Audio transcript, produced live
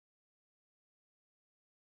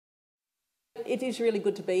It is really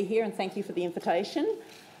good to be here, and thank you for the invitation.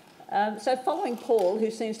 So following Paul,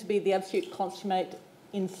 who seems to be the absolute consummate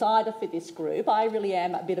insider for this group, I really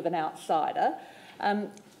am a bit of an outsider.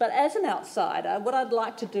 But as an outsider, what I'd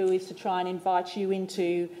like to do is to try and invite you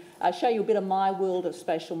into, show you a bit of my world of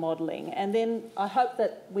spatial modelling, and then I hope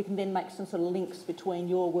that we can then make some sort of links between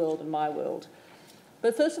your world and my world.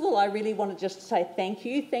 But first of all, I really want to just say thank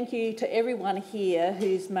you. Thank you to everyone here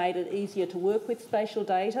who's made it easier to work with spatial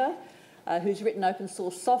data, who's written open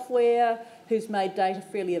source software, who's made data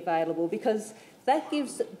freely available, because that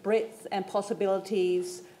gives breadth and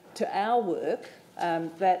possibilities to our work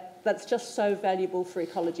that's just so valuable for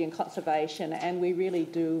ecology and conservation, and we really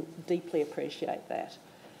do deeply appreciate that.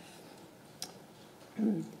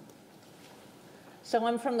 So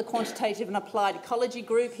I'm from the Quantitative and Applied Ecology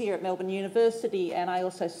group here at Melbourne University, and I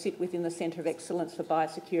also sit within the Centre of Excellence for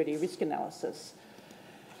Biosecurity Risk Analysis.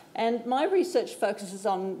 And my research focuses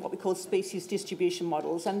on what we call species distribution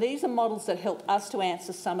models, and these are models that help us to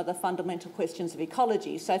answer some of the fundamental questions of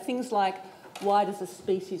ecology. So things like, why does a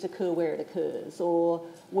species occur where it occurs, or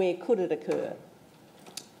where could it occur?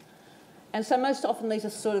 And so most often these are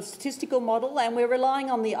sort of statistical model, and we're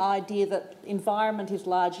relying on the idea that environment is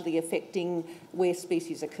largely affecting where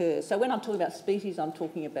species occur. So when I'm talking about species, I'm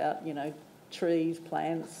talking about, you know, trees,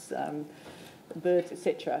 plants, birds,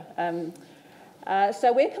 etc.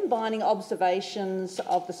 So we're combining observations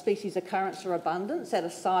of the species occurrence or abundance at a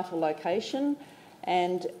site or location,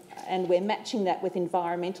 and we're matching that with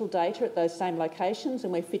environmental data at those same locations,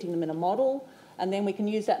 and we're fitting them in a model, and then we can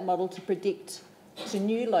use that model to predict to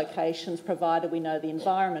new locations, provided we know the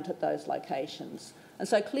environment at those locations. And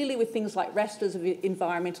so clearly with things like rasters of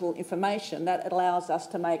environmental information, that allows us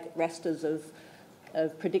to make rasters of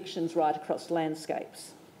predictions right across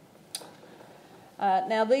landscapes.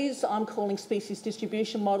 Now these I'm calling species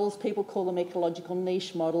distribution models. People call them ecological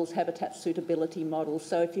niche models, habitat suitability models.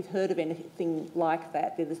 So if you've heard of anything like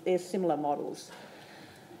that, they're similar models.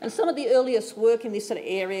 And some of the earliest work in this sort of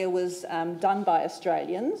area was done by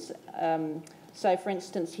Australians. So for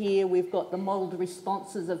instance here we've got the modelled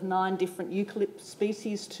responses of 9 different eucalypt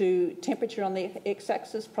species to temperature on the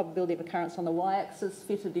x-axis, probability of occurrence on the y-axis,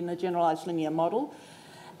 fitted in a generalised linear model.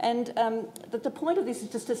 And the point of this is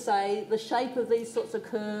just to say the shape of these sorts of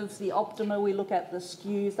curves, the optima, we look at the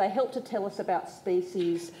skews, they help to tell us about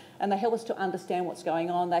species, and they help us to understand what's going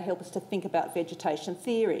on, they help us to think about vegetation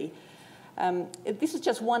theory. This is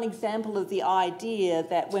just one example of the idea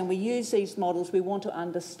that when we use these models, we want to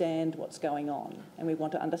understand what's going on, and we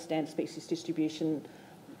want to understand species distributions.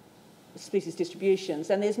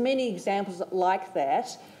 And there's many examples like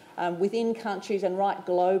that within countries and right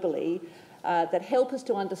globally that help us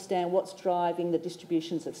to understand what's driving the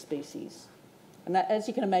distributions of species. And that, as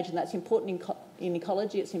you can imagine, that's important in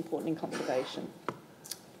ecology, it's important in conservation.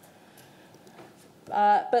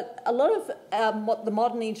 But a lot of what the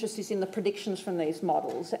modern interest is in the predictions from these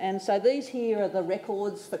models. And so these here are the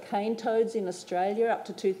records for cane toads in Australia up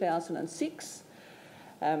to 2006.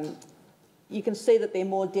 You can see that they're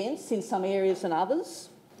more dense in some areas than others.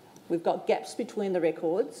 We've got gaps between the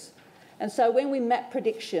records. And so when we map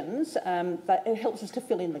predictions, it helps us to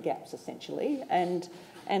fill in the gaps essentially and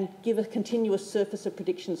give a continuous surface of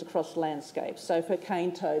predictions across landscapes. So for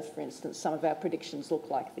cane toads, for instance, some of our predictions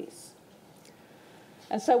look like this.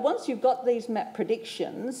 And so once you've got these map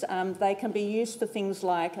predictions, they can be used for things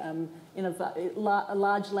like in a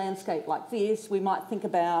large landscape like this, we might think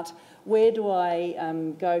about where do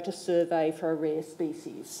I go to survey for a rare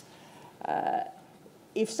species?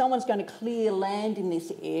 If someone's going to clear land in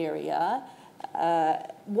this area,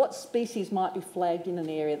 what species might be flagged in an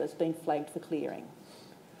area that's been flagged for clearing?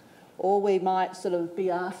 Or we might sort of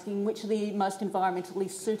be asking which are the most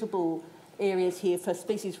environmentally suitable areas here for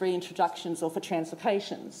species reintroductions or for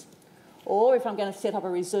translocations. Or if I'm going to set up a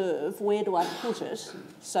reserve, where do I put it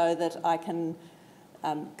so that I can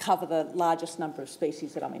cover the largest number of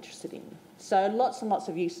species that I'm interested in? So lots and lots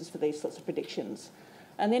of uses for these sorts of predictions.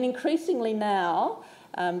 And then increasingly now,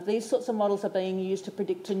 these sorts of models are being used to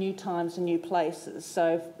predict to new times and new places.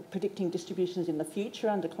 So predicting distributions in the future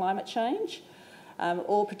under climate change,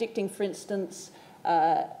 or predicting, for instance,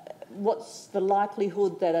 what's the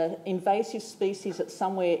likelihood that an invasive species at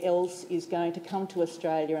somewhere else is going to come to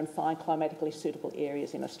Australia and find climatically suitable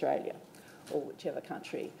areas in Australia or whichever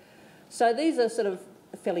country. So these are sort of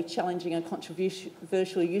fairly challenging and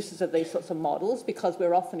controversial uses of these sorts of models because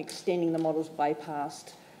we're often extending the models way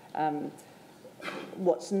past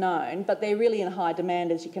what's known, but they're really in high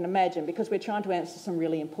demand, as you can imagine, because we're trying to answer some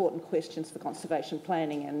really important questions for conservation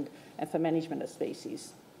planning and for management of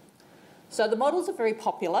species. So the models are very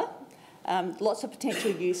popular. lots of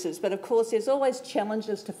potential uses, but of course there's always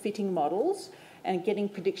challenges to fitting models and getting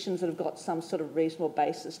predictions that have got some sort of reasonable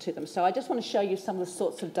basis to them. So I just want to show you some of the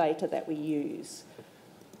sorts of data that we use.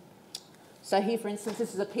 So here, for instance,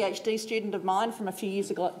 this is a PhD student of mine from a few years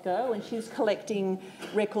ago, and she's collecting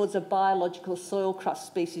records of biological soil crust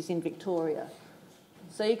species in Victoria.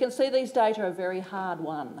 So you can see these data are very hard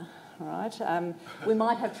won, right? We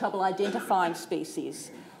might have trouble identifying species.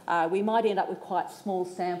 We might end up with quite small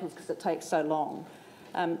samples because it takes so long.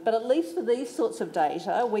 But at least for these sorts of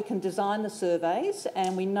data, we can design the surveys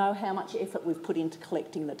and we know how much effort we've put into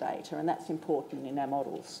collecting the data, and that's important in our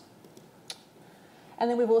models. And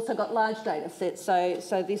then we've also got large data sets.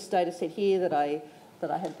 So this data set here that I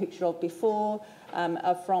had a picture of before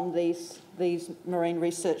are from these marine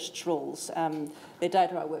research trawls. They're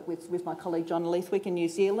data I work with my colleague John Elith in New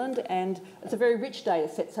Zealand, and it's a very rich data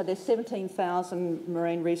set. So there's 17,000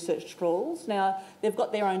 marine research trawls. Now, they've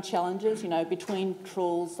got their own challenges. You know, between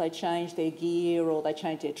trawls they change their gear or they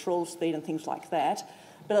change their trawl speed and things like that.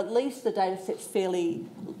 But at least the data set's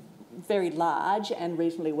very large and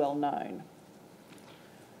reasonably well known.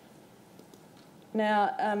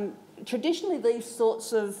 Now, traditionally these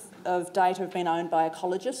sorts of data have been owned by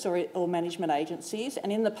ecologists or management agencies,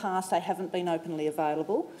 and in the past they haven't been openly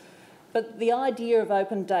available. But the idea of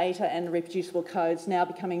open data and reproducible codes now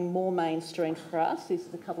becoming more mainstream for us. This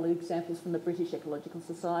is a couple of examples from the British Ecological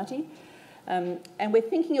Society. And we're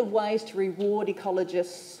thinking of ways to reward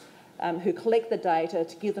ecologists who collect the data,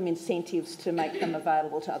 to give them incentives to make them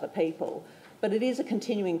available to other people. But it is a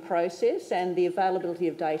continuing process, and the availability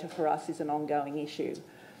of data for us is an ongoing issue.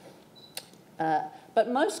 But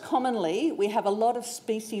most commonly, we have a lot of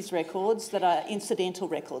species records that are incidental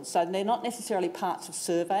records. So they're not necessarily parts of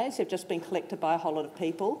surveys, they've just been collected by a whole lot of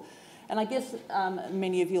people. And I guess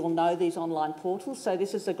many of you will know these online portals. So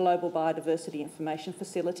this is the Global Biodiversity Information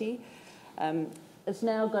Facility. It's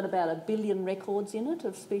now got about 1 billion records in it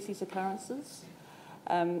of species occurrences.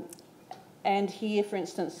 And here, for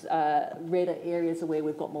instance, redder areas are where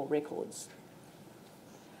we've got more records.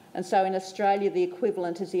 And so in Australia, the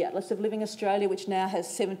equivalent is the Atlas of Living Australia, which now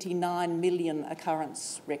has 79 million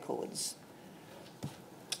occurrence records.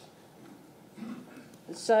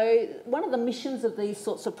 So one of the missions of these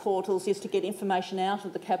sorts of portals is to get information out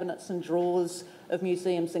of the cabinets and drawers of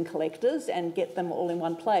museums and collectors and get them all in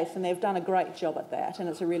one place. And they've done a great job at that, and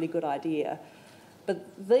it's a really good idea.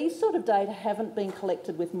 But these sort of data haven't been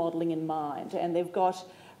collected with modelling in mind, and they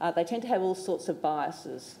tend to have all sorts of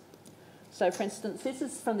biases. So, for instance, this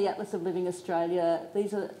is from the Atlas of Living Australia.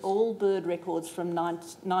 These are all bird records from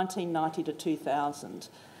 1990 to 2000.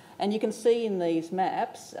 And you can see in these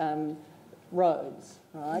maps roads,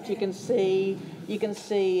 right? You can see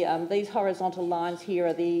these horizontal lines here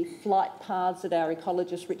are the flight paths that our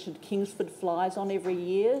ecologist Richard Kingsford flies on every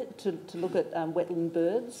year to look at wetland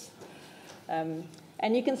birds.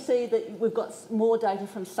 And you can see that we've got more data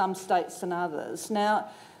from some states than others. Now,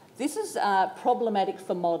 this is problematic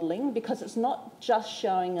for modelling because it's not just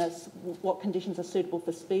showing us what conditions are suitable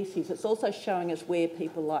for species, it's also showing us where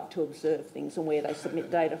people like to observe things and where they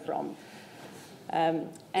submit data from. And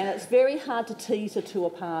it's very hard to tease the two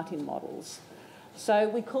apart in models. So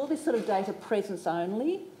we call this sort of data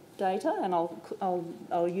presence-only data, and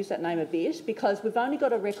I'll use that name a bit, because we've only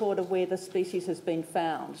got a record of where the species has been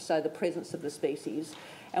found, so the presence of the species,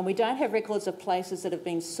 and we don't have records of places that have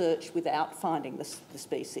been searched without finding the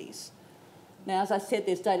species. Now, as I said,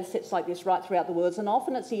 there's data sets like this right throughout the world, and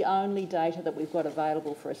often it's the only data that we've got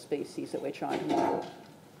available for a species that we're trying to model.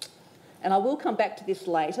 And I will come back to this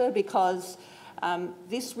later because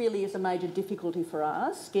this really is a major difficulty for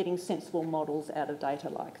us, getting sensible models out of data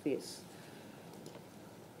like this.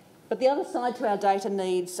 But the other side to our data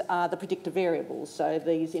needs are the predictor variables, so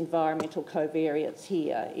these environmental covariates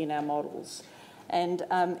here in our models. And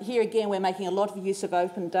here again, we're making a lot of use of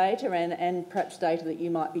open data and perhaps data that you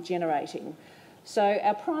might be generating. So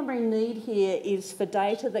our primary need here is for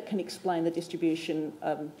data that can explain the distribution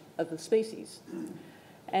of the species.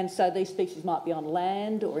 And so these species might be on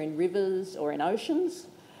land or in rivers or in oceans.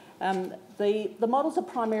 The models are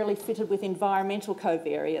primarily fitted with environmental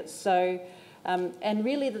covariates, so and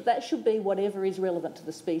really that should be whatever is relevant to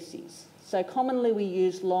the species. So commonly we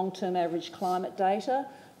use long-term average climate data,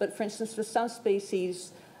 but for instance for some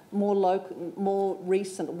species more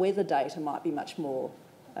recent weather data might be much more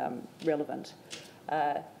relevant.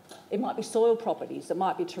 It might be soil properties, it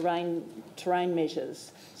might be terrain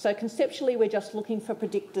measures. So conceptually we're just looking for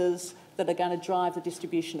predictors that are going to drive the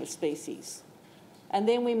distribution of species. And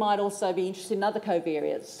then we might also be interested in other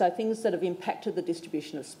covariates, so things that have impacted the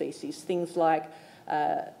distribution of species, things like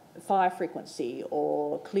fire frequency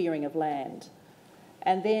or clearing of land.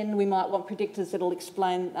 And then we might want predictors that will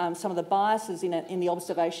explain some of the biases in the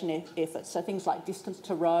observation efforts. So things like distance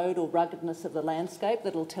to road or ruggedness of the landscape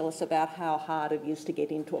that will tell us about how hard it is to get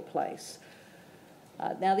into a place.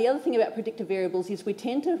 Now, the other thing about predictive variables is we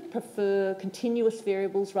tend to prefer continuous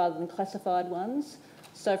variables rather than classified ones.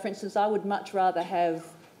 So, for instance, I would much rather have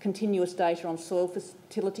continuous data on soil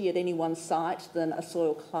fertility at any one site than a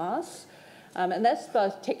soil class. And that's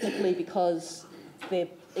both technically because they're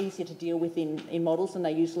easier to deal with in models and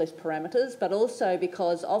they use less parameters, but also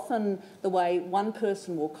because often the way one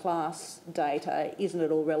person will class data isn't at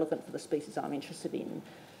all relevant for the species I'm interested in.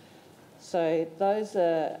 So those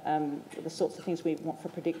are the sorts of things we want for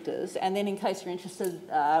predictors. And then in case you're interested,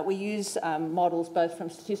 we use models both from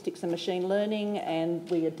statistics and machine learning, and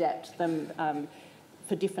we adapt them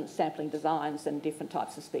for different sampling designs and different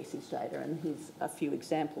types of species data. And here's a few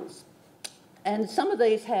examples. And some of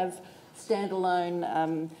these have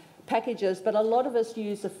standalone packages, but a lot of us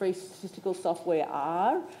use the free statistical software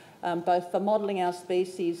R, both for modelling our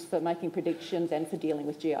species, for making predictions, and for dealing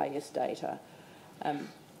with GIS data.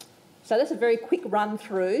 So that's a very quick run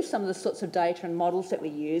through some of the sorts of data and models that we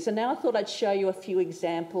use. And now I thought I'd show you a few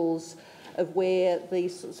examples of where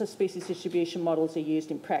these sorts of species distribution models are used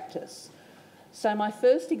in practice. So my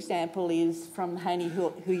first example is from Heini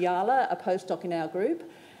Huyala, a postdoc in our group.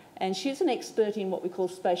 And she's an expert in what we call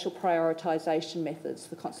spatial prioritisation methods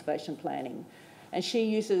for conservation planning. And she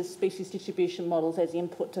uses species distribution models as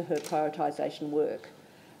input to her prioritisation work.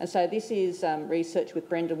 And so this is research with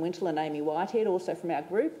Brendan Wintle and Amy Whitehead, also from our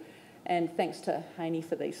group. And thanks to Heini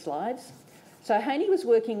for these slides. So Heini was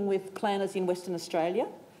working with planners in Western Australia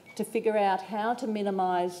to figure out how to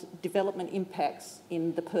minimise development impacts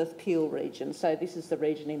in the Perth Peel region. So this is the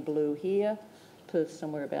region in blue here, Perth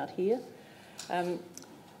somewhere about here.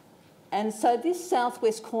 And so this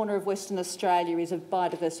southwest corner of Western Australia is a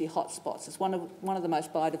biodiversity hotspot. It's one of the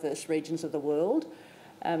most biodiverse regions of the world.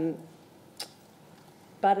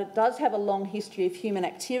 But it does have a long history of human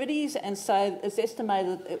activities, and so it's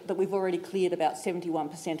estimated that we've already cleared about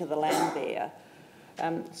 71% of the land there.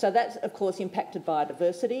 So that's, of course, impacted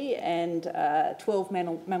biodiversity, and 12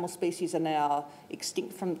 mammal species are now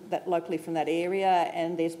extinct locally from that area,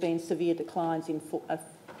 and there's been severe declines in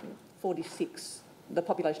 46, the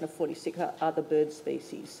population of 46 other bird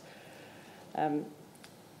species.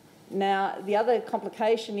 Now, the other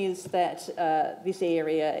complication is that this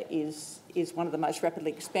area is one of the most rapidly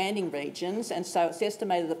expanding regions, and so it's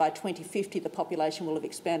estimated that by 2050 the population will have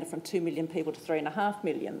expanded from 2 million people to 3.5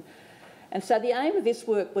 million. And so the aim of this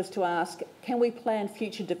work was to ask, can we plan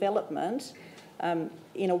future development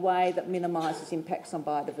in a way that minimises impacts on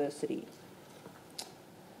biodiversity?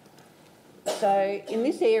 So in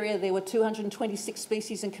this area there were 226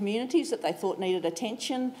 species and communities that they thought needed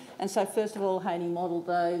attention, and so first of all Heini modelled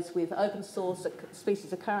those with open source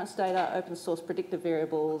species occurrence data, open source predictive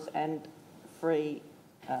variables and free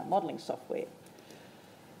modelling software.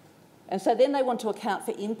 And so then they want to account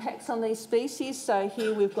for impacts on these species. So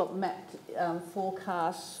here we've got mapped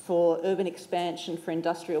forecasts for urban expansion, for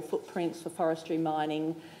industrial footprints, for forestry,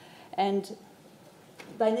 mining, and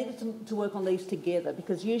they needed to work on these together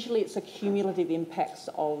because usually it's a cumulative impacts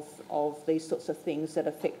of these sorts of things that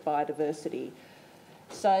affect biodiversity.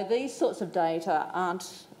 So these sorts of data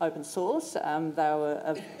aren't open source. They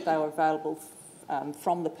were available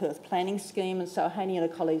from the Perth Planning Scheme, and so Heini and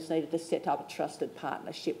her colleagues needed to set up a trusted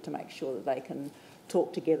partnership to make sure that they can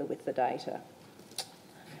talk together with the data.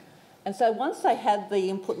 And so once they had the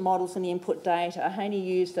input models and the input data, Heini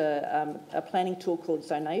used a planning tool called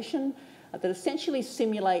zonation that essentially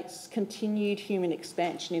simulates continued human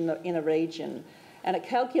expansion in a region, and it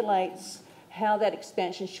calculates how that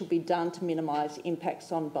expansion should be done to minimise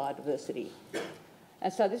impacts on biodiversity.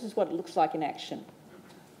 And so this is what it looks like in action.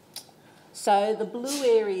 So the blue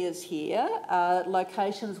areas here are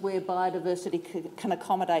locations where biodiversity can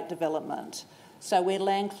accommodate development. So where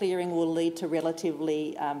land clearing will lead to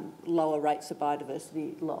relatively lower rates of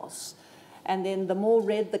biodiversity loss. And then the more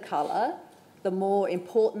red the colour, the more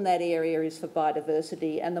important that area is for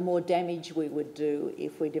biodiversity and the more damage we would do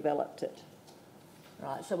if we developed it.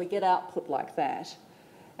 Right, so we get output like that.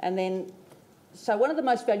 And then, so one of the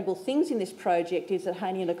most valuable things in this project is that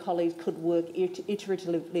Heini and her colleagues could work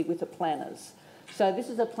iteratively with the planners. So this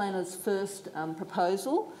is a planner's first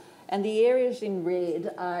proposal, and the areas in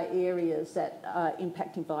red are areas that are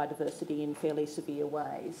impacting biodiversity in fairly severe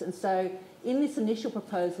ways. And so in this initial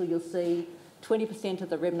proposal, you'll see 20% of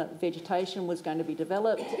the remnant vegetation was going to be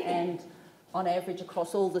developed, and on average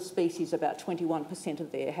across all the species about 21%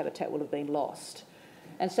 of their habitat will have been lost.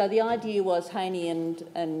 And so the idea was Heini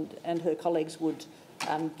and her colleagues would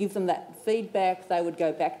give them that feedback. They would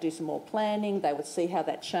go back, do some more planning. They would see how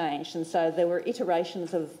that changed. And so there were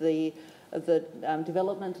iterations of the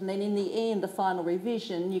development. And then in the end, the final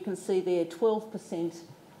revision, you can see there 12%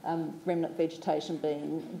 remnant vegetation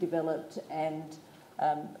being developed and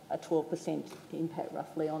a 12% impact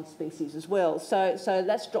roughly on species as well. So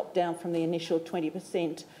that's dropped down from the initial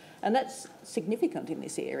 20%, and that's significant in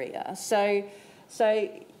this area. So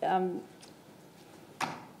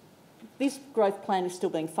this growth plan is still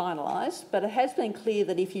being finalised, but it has been clear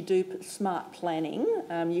that if you do smart planning,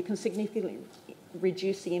 you can significantly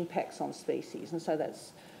reduce the impacts on species, and so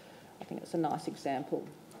I think it's a nice example.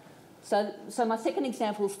 So my second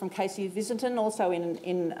example is from Casey Visinton, also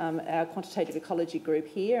in our quantitative ecology group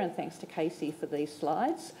here, and thanks to Casey for these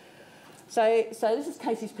slides. So this is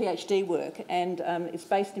Casey's PhD work, and it's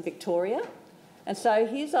based in Victoria. And so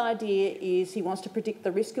his idea is he wants to predict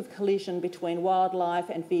the risk of collision between wildlife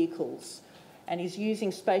and vehicles, and he's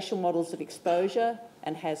using spatial models of exposure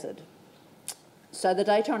and hazard. So the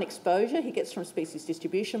data on exposure he gets from species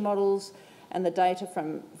distribution models, and the data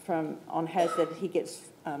on hazard he gets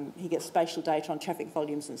spatial data on traffic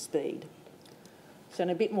volumes and speed. So in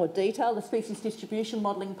a bit more detail, the species distribution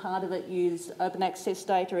modelling part of it used open access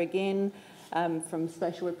data again from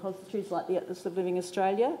spatial repositories like the Atlas of Living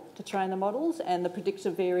Australia to train the models, and the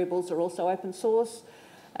predictive variables are also open source.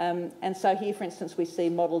 And so here, for instance, we see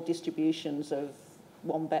model distributions of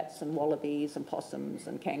wombats and wallabies and possums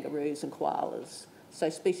and kangaroos and koalas. So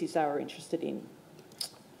species they were interested in.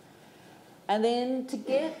 And then to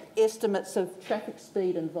get estimates of traffic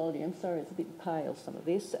speed and volume, sorry it's a bit pale some of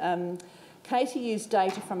this, Casey used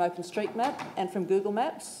data from OpenStreetMap and from Google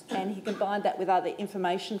Maps, and he combined that with other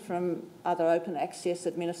information from other open access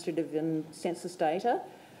administrative and census data.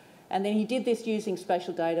 And then he did this using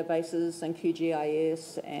spatial databases and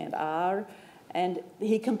QGIS and R, and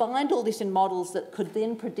he combined all this in models that could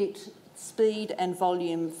then predict speed and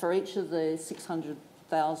volume for each of the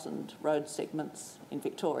 600,000 road segments in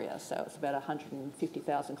Victoria, so it's about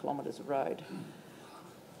 150,000 kilometres of road.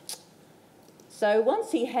 So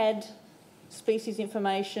once he had species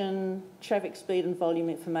information, traffic speed and volume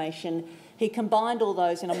information, he combined all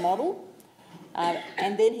those in a model,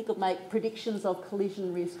 and then he could make predictions of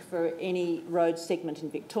collision risk for any road segment in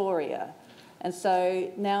Victoria. And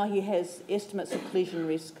so now he has estimates of collision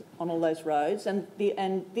risk on all those roads, and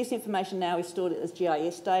this information now is stored as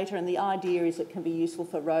GIS data, and the idea is it can be useful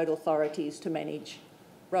for road authorities to manage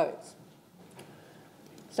roads.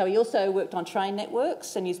 So he also worked on train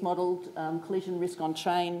networks, and he's modelled collision risk on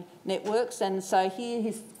train networks, and so here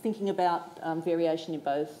he's thinking about variation in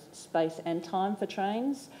both space and time for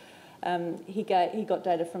trains. He got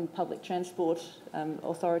data from Public Transport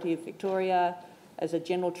Authority of Victoria as a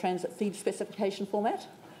general transit feed specification format.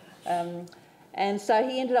 And so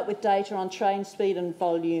he ended up with data on train speed and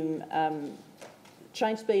volume,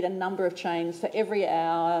 train speed and number of trains for every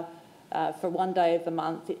hour, for one day of the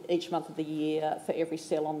month, each month of the year, for every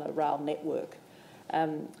cell on the rail network.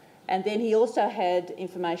 And then he also had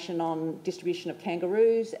information on distribution of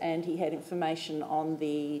kangaroos, and he had information on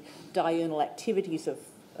the diurnal activities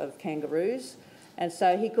of kangaroos. And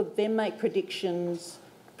so he could then make predictions,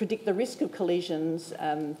 predict the risk of collisions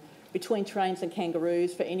between trains and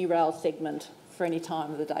kangaroos for any rail segment for any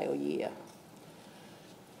time of the day or year.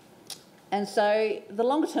 And so the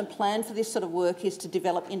longer term plan for this sort of work is to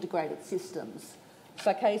develop integrated systems.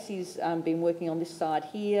 So Casey's been working on this side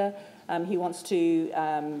here. He wants to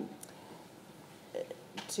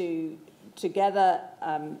gather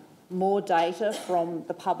more data from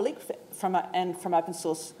the public and from open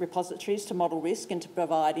source repositories to model risk and to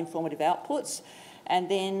provide informative outputs, and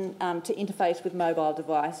then to interface with mobile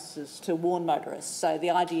devices to warn motorists. So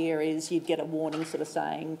the idea is you'd get a warning sort of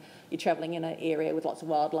saying you're travelling in an area with lots of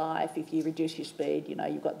wildlife. If you reduce your speed, you know,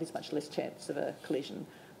 you've got this much less chance of a collision,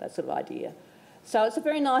 that sort of idea. So it's a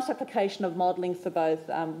very nice application of modelling for both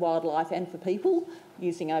wildlife and for people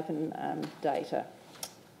using open data.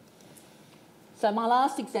 So my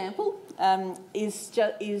last example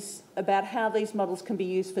is about how these models can be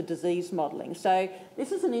used for disease modelling. So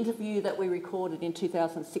this is an interview that we recorded in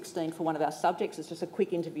 2016 for one of our subjects. It's just a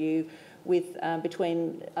quick interview with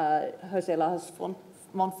between Jose Lajas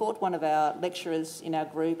Montfort, one of our lecturers in our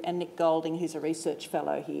group, and Nick Golding, who's a research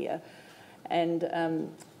fellow here. And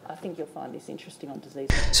I think you'll find this interesting on disease.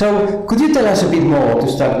 So could you tell us a bit more to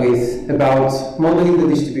start with about modelling the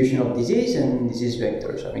distribution of disease and disease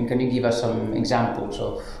vectors? I mean, can you give us some examples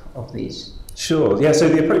of these? Sure, yeah, so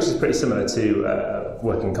the approach is pretty similar to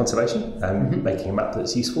working in conservation and making a map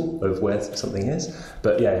that's useful of where something is.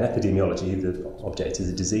 But yeah, in epidemiology, the object is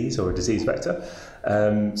a disease or a disease vector.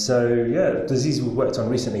 Disease we've worked on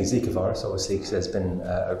recently, Zika virus, obviously, because there's been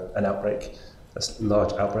an outbreak, a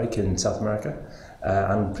large outbreak in South America.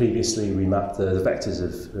 And previously we mapped the vectors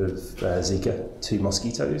of Zika to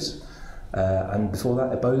mosquitoes. And before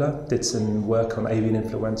that, Ebola, did some work on avian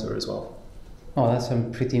influenza as well. Oh, that's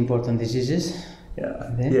some pretty important diseases. Yeah.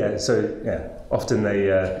 Often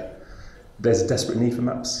there's a desperate need for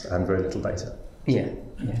maps and very little data. Yeah.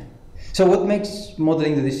 So what makes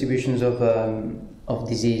modeling the distributions of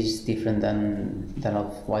disease different than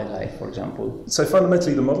of wildlife, for example? So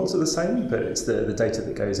fundamentally the models are the same, but it's the data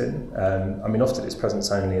that goes in. Often it's presence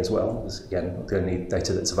only as well. It's, again, the only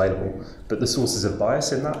data that's available. But the sources of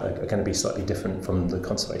bias in that are going to be slightly different from the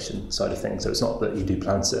conservation side of things. So it's not that you do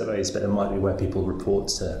planned surveys, but it might be where people report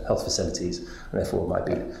to health facilities, and therefore it might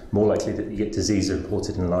be more likely that you get disease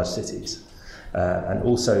reported in large cities. And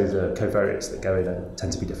also the covariates that go in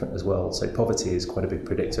tend to be different as well. So poverty is quite a big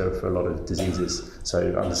predictor for a lot of diseases.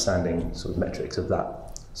 So understanding sort of metrics of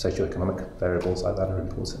that, socioeconomic variables like that are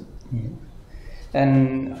important. Yeah.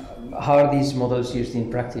 And how are these models used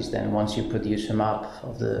in practice then, once you produce a map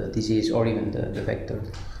of the disease or even the vector?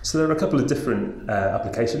 So there are a couple of different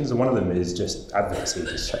applications, and one of them is just advocacy,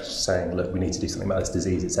 just saying, look, we need to do something about this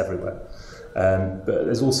disease, it's everywhere. But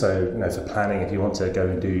there's also, for planning, if you want to go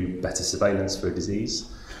and do better surveillance for a disease.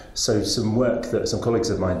 So some work that some colleagues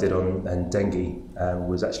of mine did on dengue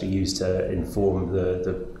was actually used to inform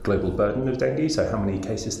the global burden of dengue, so how many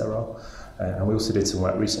cases there are. And we also did some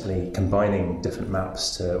work recently combining different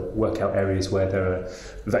maps to work out areas where there are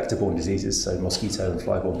vector-borne diseases, so mosquito and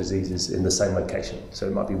fly-borne diseases in the same location. So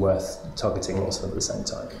it might be worth targeting lots of them at the same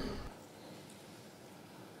time.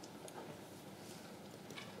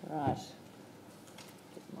 Right.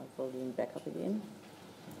 Get my volume back up again.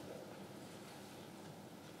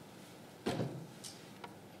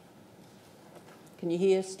 Can you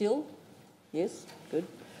hear still? Yes? Good.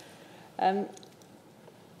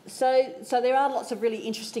 So there are lots of really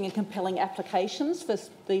interesting and compelling applications for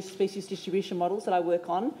these species distribution models that I work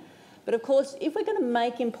on. But of course, if we're going to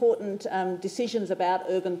make important decisions about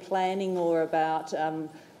urban planning or about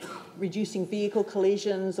reducing vehicle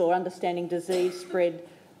collisions or understanding disease spread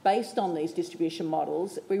based on these distribution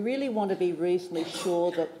models, we really want to be reasonably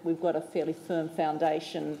sure that we've got a fairly firm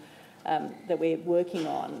foundation that we're working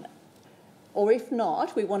on. Or if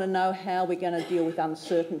not, we want to know how we're going to deal with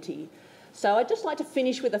uncertainty. So I'd just like to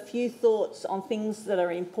finish with a few thoughts on things that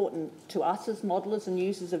are important to us as modellers and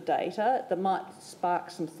users of data that might spark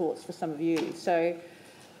some thoughts for some of you. So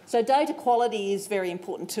data quality is very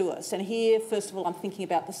important to us. And here, first of all, I'm thinking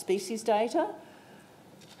about the species data.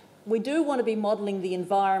 We do want to be modelling the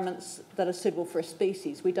environments that are suitable for a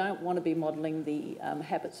species. We don't want to be modelling the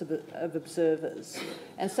habits of observers.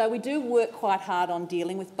 And so we do work quite hard on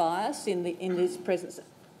dealing with bias in this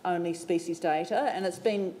presence-only species data, and it's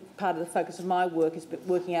been part of the focus of my work is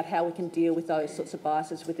working out how we can deal with those sorts of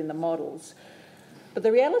biases within the models. But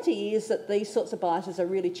the reality is that these sorts of biases are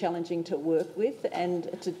really challenging to work with and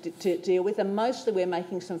to deal with, and mostly we're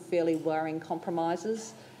making some fairly worrying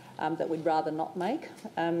compromises that we'd rather not make.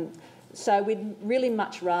 So we'd really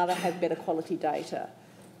much rather have better quality data.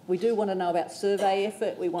 We do want to know about survey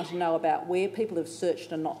effort. We want to know about where people have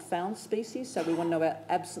searched and not found species. So we want to know about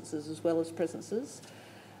absences as well as presences.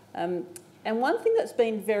 And one thing that's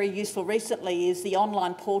been very useful recently is the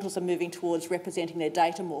online portals are moving towards representing their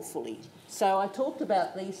data more fully. So I talked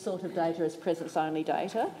about these sort of data as presence-only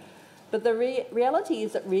data, but the reality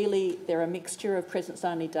is that really they're a mixture of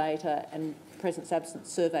presence-only data and presence-absent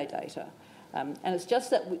survey data. And it's just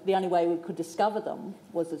that the only way we could discover them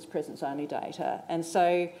was as presence-only data. And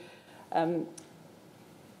so, in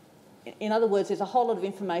other words, there's a whole lot of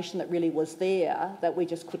information that really was there that we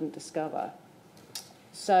just couldn't discover.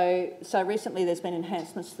 So recently there's been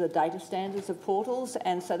enhancements to the data standards of portals,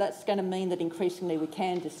 and so that's going to mean that increasingly we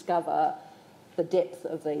can discover the depth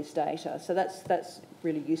of these data. So that's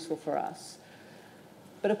really useful for us.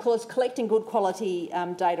 But of course, collecting good quality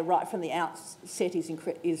data right from the outset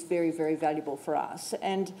is very, very valuable for us.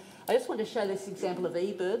 And I just want to show this example of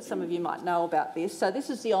eBird. Some of you might know about this. So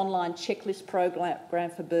this is the online checklist program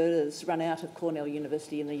for birders run out of Cornell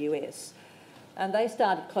University in the US. And they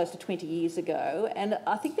started close to 20 years ago. And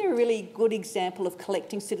I think they're a really good example of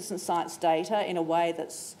collecting citizen science data in a way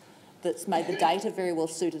that's made the data very well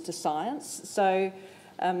suited to science. So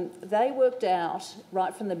they worked out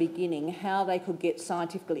right from the beginning how they could get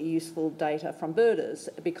scientifically useful data from birders,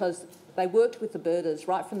 because they worked with the birders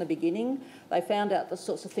right from the beginning. They found out the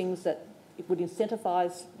sorts of things that would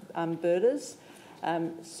incentivise birders.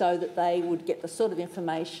 so that they would get the sort of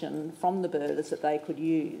information from the birders that they could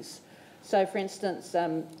use. So, for instance,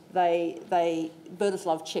 birders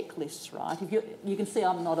love checklists, right? You can see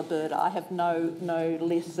I'm not a birder. I have no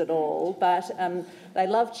lists at all, but they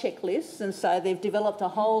love checklists, and so they've developed a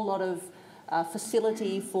whole lot of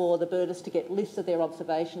facility for the birders to get lists of their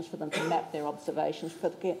observations, for them to map their observations,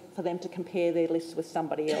 for them to compare their lists with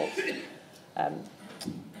somebody else.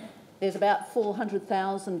 There's about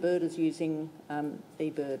 400,000 birders using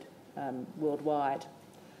eBird worldwide.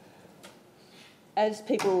 As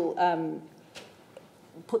people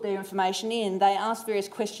put their information in, they ask various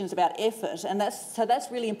questions about effort, and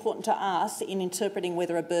that's really important to us in interpreting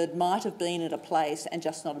whether a bird might have been at a place and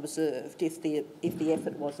just not observed if the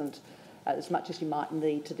effort wasn't as much as you might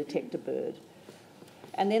need to detect a bird.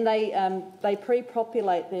 And then they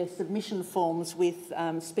pre-populate their submission forms with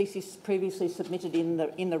species previously submitted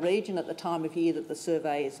in the region at the time of year that the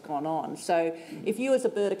survey has gone on. So if you as a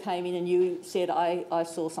birder came in and you said, I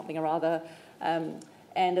saw something or other,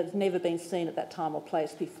 and it's never been seen at that time or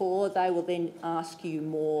place before, they will then ask you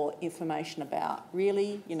more information about,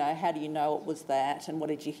 really, how do you know it was that, and what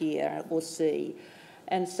did you hear or see?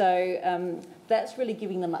 And so that's really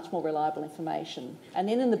giving them much more reliable information. And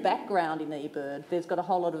then in the background in eBird, there's got a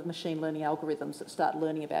whole lot of machine learning algorithms that start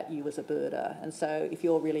learning about you as a birder. And so if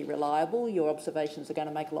you're really reliable, your observations are going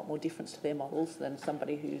to make a lot more difference to their models than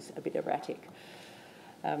somebody who's a bit erratic.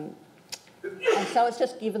 And so it's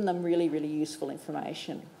just given them really, really useful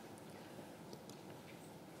information.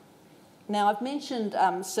 Now, I've mentioned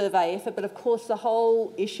survey effort, but of course the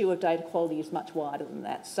whole issue of data quality is much wider than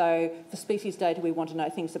that. So for species data, we want to know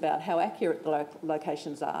things about how accurate the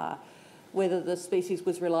locations are, whether the species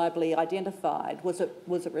was reliably identified, was it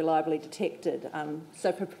reliably detected.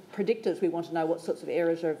 So for predictors, we want to know what sorts of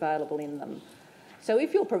errors are available in them. So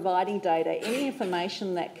if you're providing data, any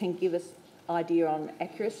information that can give us idea on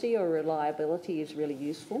accuracy or reliability is really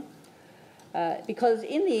useful. Because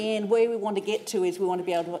in the end, where we want to get to is we want to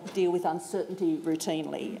be able to deal with uncertainty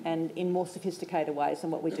routinely and in more sophisticated ways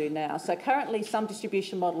than what we do now. So currently, some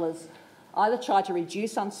distribution modelers either try to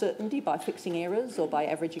reduce uncertainty by fixing errors or by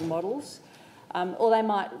averaging models, or they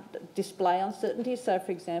might display uncertainty. So,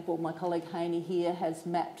 for example, my colleague Haney here has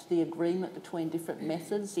mapped the agreement between different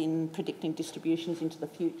methods in predicting distributions into the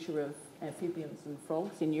future of amphibians and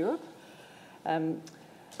frogs in Europe.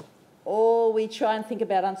 Or we try and think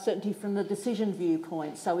about uncertainty from the decision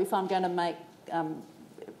viewpoint. So if I'm going to make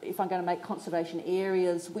conservation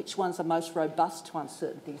areas, which ones are most robust to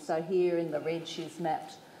uncertainty? So here in the red, she's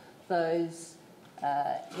mapped those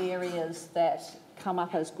areas that come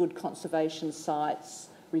up as good conservation sites,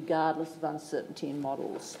 regardless of uncertainty in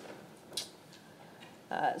models.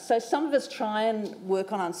 So some of us try and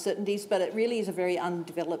work on uncertainties, but it really is a very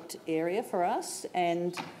undeveloped area for us.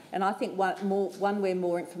 And I think one where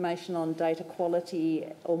more information on data quality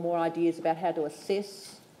or more ideas about how to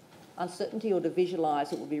assess uncertainty or to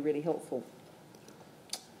visualise it would be really helpful.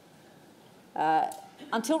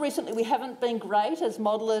 Until recently, we haven't been great as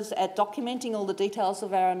modellers at documenting all the details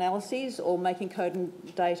of our analyses or making code and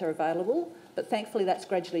data available, but thankfully that's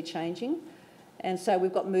gradually changing. And so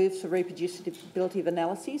we've got moves for reproducibility of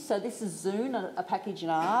analyses. So this is Zune, a package in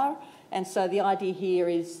R. And so the idea here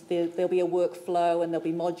is there'll be a workflow and there'll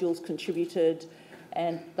be modules contributed,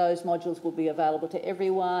 and those modules will be available to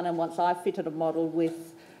everyone. And once I've fitted a model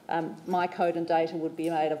with my code and data would be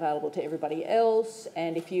made available to everybody else.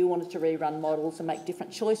 And if you wanted to rerun models and make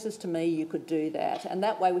different choices to me, you could do that. And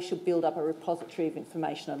that way we should build up a repository of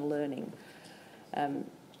information and learning.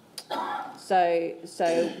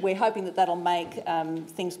 So we're hoping that that'll make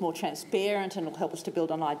things more transparent and it'll help us to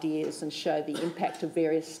build on ideas and show the impact of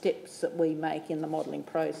various steps that we make in the modelling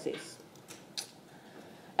process.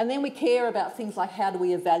 And then we care about things like how do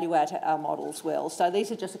we evaluate our models well. So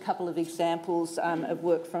these are just a couple of examples of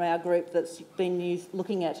work from our group that's been used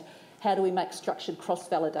looking at how do we make structured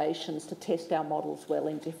cross-validations to test our models well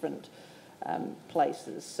in different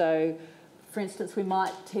places. So, for instance, we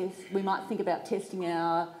might think about testing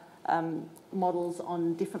our models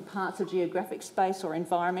on different parts of geographic space or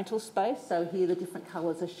environmental space. So here the different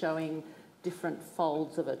colours are showing different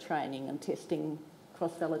folds of a training and testing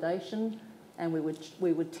cross-validation. And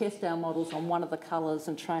we would test our models on one of the colours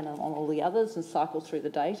and train on all the others and cycle through the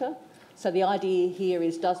data. So the idea here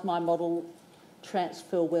is, does my model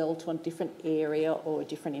transfer well to a different area or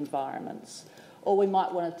different environments? Or we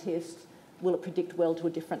might want to test, will it predict well to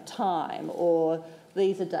a different time? Or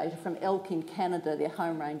these are data from elk in Canada, they're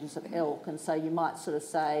home ranges of elk. And so you might sort of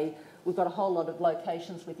say, we've got a whole lot of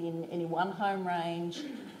locations within any one home range.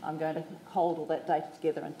 I'm going to hold all that data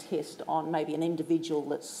together and test on maybe an individual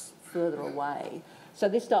that's further away. So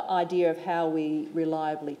this idea of how we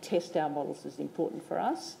reliably test our models is important for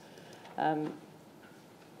us.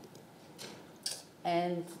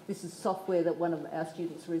 And this is software that one of our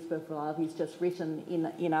students, Ruth Berfalavi, has just written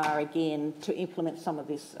in R again to implement some of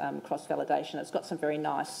this cross-validation. It's got some very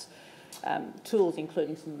nice tools,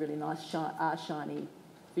 including some really nice R-shiny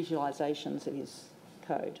visualisations of his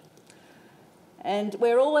code. And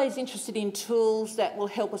we're always interested in tools that will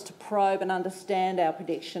help us to probe and understand our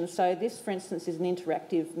predictions. So this, for instance, is an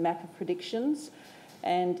interactive map of predictions.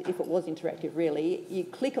 And if it was interactive, really, you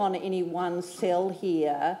click on any one cell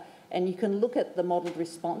here and you can look at the modelled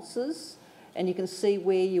responses and you can see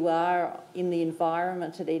where you are in the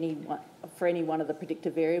environment for any one of the predictor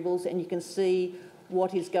variables, and you can see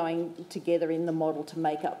what is going together in the model to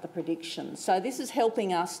make up the prediction. So this is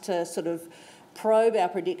helping us to sort of probe our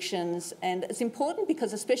predictions, and it's important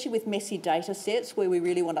because especially with messy data sets where we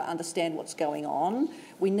really want to understand what's going on,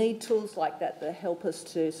 we need tools like that that help us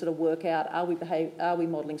to sort of work out, are we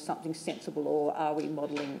modelling something sensible or are we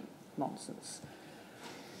modelling nonsense?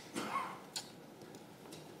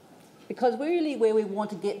 Because really where we want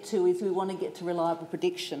to get to is we want to get to reliable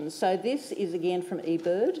predictions. So this is again from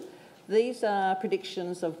eBird. These are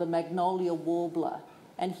predictions of the magnolia warbler.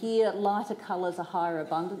 And here, lighter colours are higher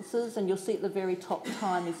abundances, and you'll see at the very top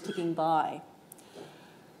time is ticking by.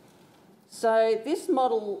 So this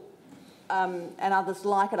model and others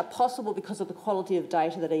like it are possible because of the quality of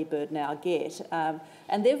data that eBird now get.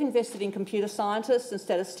 And they've invested in computer scientists and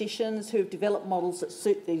statisticians who've developed models that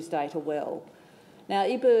suit these data well. Now,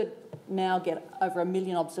 eBird now get over 1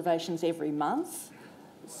 million observations every month.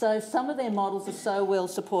 So some of their models are so well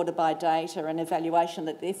supported by data and evaluation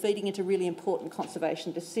that they're feeding into really important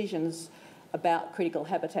conservation decisions about critical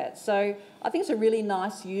habitats. So I think it's a really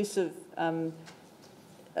nice use of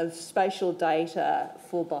spatial data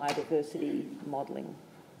for biodiversity modelling.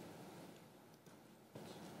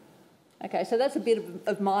 Okay, so that's a bit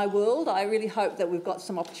of my world. I really hope that we've got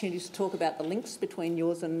some opportunities to talk about the links between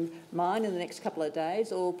yours and mine in the next couple of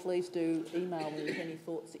days, or please do email me with any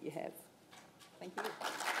thoughts that you have. Thank you.